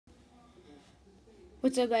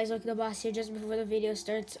What's up, guys? Look, the boss here. Just before the video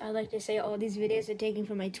starts, I'd like to say all these videos are taken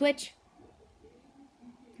from my Twitch.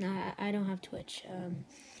 Nah, I don't have Twitch.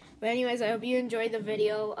 But anyways, I hope you enjoyed the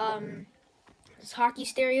video. It's hockey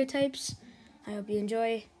stereotypes. I hope you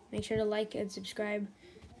enjoy. Make sure to like and subscribe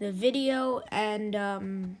the video. And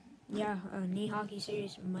yeah, a knee hockey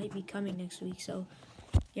series might be coming next week, so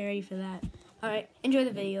get ready for that. All right, enjoy the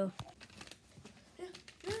video.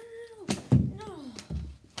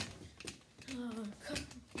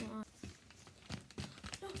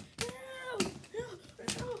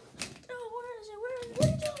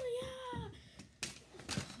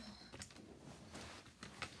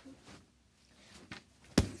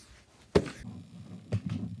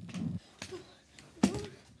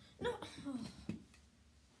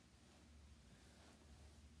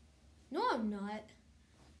 No, I'm not.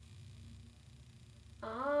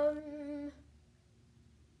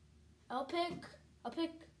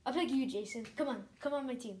 I'll pick you, Jason. Come on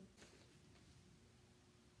my team.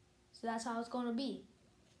 So that's how it's gonna be.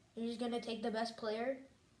 You're just gonna take the best player.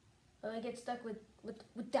 I get stuck with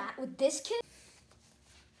this kid.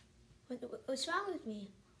 What's wrong with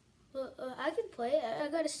me? Well, I can play. I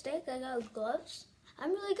got a stick. I got gloves. I'm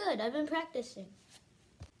really good. I've been practicing.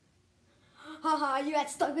 Haha, you got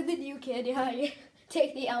stuck with the new kid. Yeah,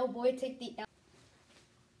 take the L, boy. Take the L.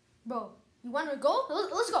 Bro, you want to go?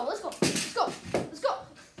 Let's go.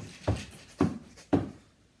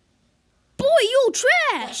 Boy, you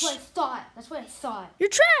trash! That's what I thought. You're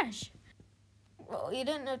trash! Bro, you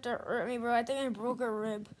didn't have to hurt me, bro. I think I broke a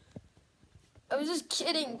rib. I was just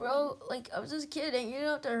kidding, bro. I was just kidding. You don't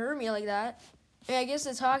have to hurt me like that. I mean, I guess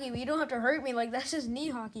it's hockey, but you don't have to hurt me like that. That's just knee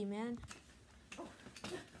hockey, man.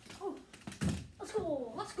 Let's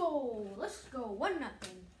go. 1-0.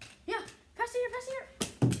 Yeah, pass it here.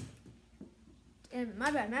 And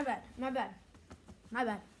my bad.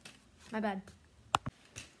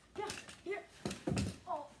 Yeah, here.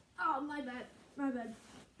 Oh, my bad.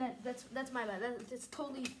 That's my bad. That is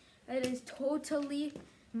totally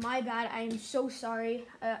my bad. I am so sorry.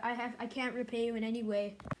 I can't repay you in any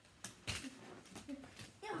way.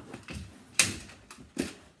 Yeah.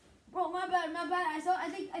 Bro, my bad. I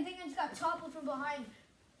think I just got toppled from behind.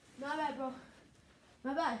 My bad, bro.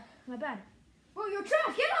 My bad. Bro, you're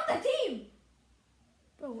trash. Get off the team.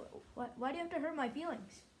 Bro, why do you have to hurt my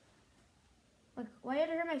feelings? Like, why do you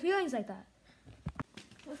have to hurt my feelings like that?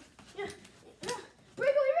 Yeah.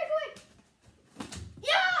 Breakaway.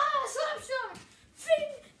 Yeah, slap shot.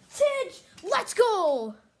 Vintage. Let's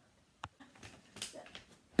go.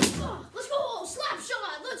 Let's go. Slap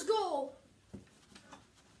shot. Let's go.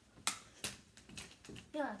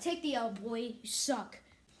 Yeah, take the L, boy. You suck.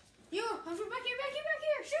 Yo, I'm from back here.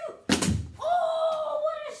 Shoot. Oh,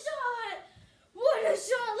 what a shot.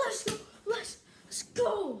 Let's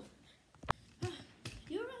go.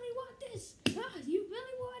 You really want this? You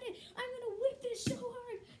really want it? I'm gonna whip this so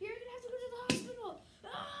hard. You're gonna have to go to the hospital.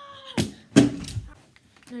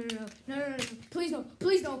 No.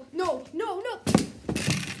 Please no. No.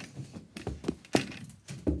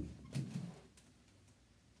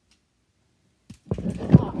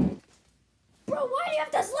 Bro, why do you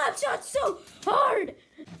have to slap shot so hard?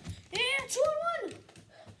 And 2-on-1.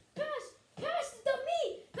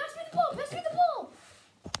 Pass me the ball.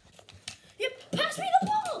 Yep, pass me the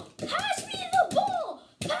ball.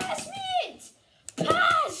 Pass me it.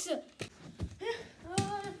 Pass.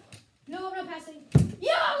 No, I'm not passing.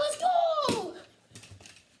 Yeah, let's go.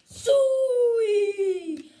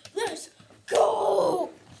 Sweet. Let's go.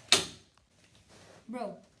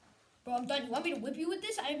 Bro, I'm done. You want me to whip you with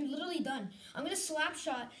this? I'm literally done. I'm gonna slap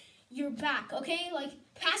shot your back, okay? Like,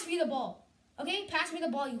 pass me the ball. Okay? Pass me the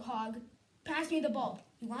ball, you hog. Pass me the ball.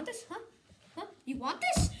 You want this? Huh? You want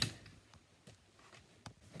this?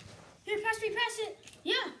 Here, pass it.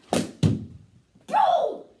 Yeah.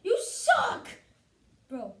 Bro, you suck.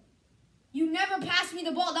 Bro, you never passed me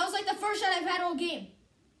the ball. That was like the first shot I've had all game.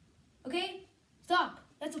 Okay? Stop.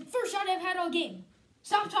 That's the first shot I've had all game.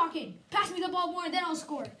 Stop talking. Pass me the ball more and then I'll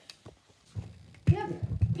score. Yeah.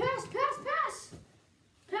 Pass.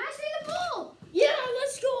 Pass me the ball. Yeah,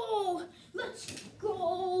 let's go.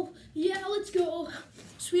 Yeah, let's go.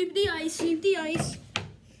 Sweep the ice.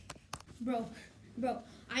 Bro,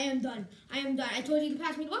 I am done. I told you to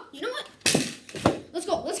pass me the ball. You know what? Let's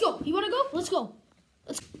go. You want to go? Let's go.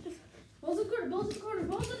 Balls in the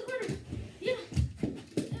corner. Yeah. Let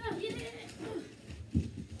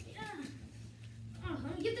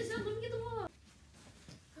me get this up. Let me get the ball.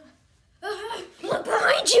 Look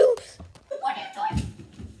behind you. What are you doing?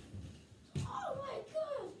 Oh my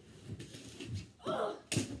god.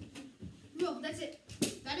 Bro, that's it.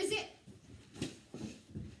 That is it.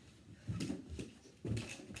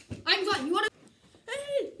 I'm fine. You wanna?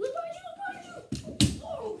 Hey, look behind you!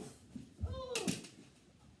 Oh,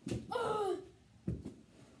 oh, oh,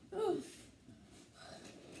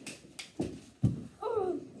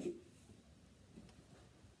 oh.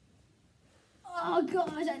 Oh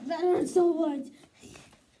gosh, that hurts so much.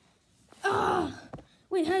 Ah,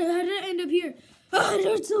 wait, how did it end up here? Oh, it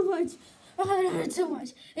hurts so much. Oh, it hurts so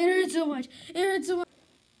much. It hurts so much. It hurts so much.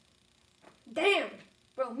 Damn,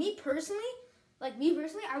 bro. Me personally, I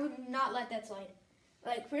would not let that slide.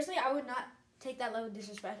 Like personally, I would not take that level of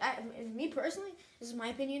disrespect. Me personally, this is my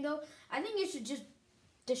opinion though. I think you should just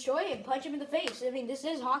destroy him, punch him in the face. I mean, this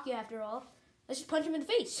is hockey after all. Let's just punch him in the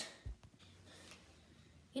face.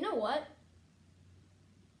 You know what?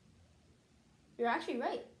 You're actually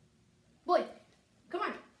right. Boy, come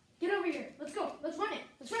on. Get over here. Let's go. Let's run it.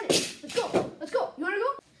 Let's run it. Let's go. Let's go. You want to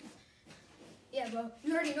go? Yeah, bro.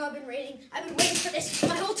 You already know I've been waiting for this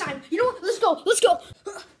my whole time. You know what? Let's go. Let's go.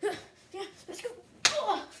 Yeah, let's go.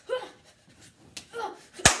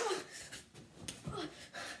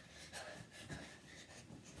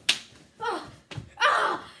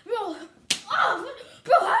 Bro.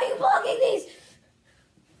 Bro, how are you blocking these?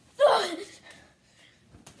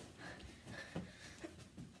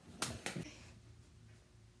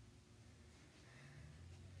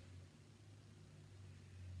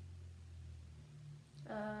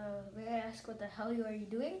 May I ask what the hell are you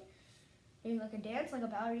doing? Doing like a dance, like a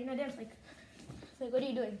ballerina dance, like what are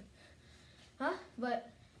you doing? Huh? But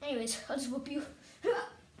anyways, I'll just whoop you.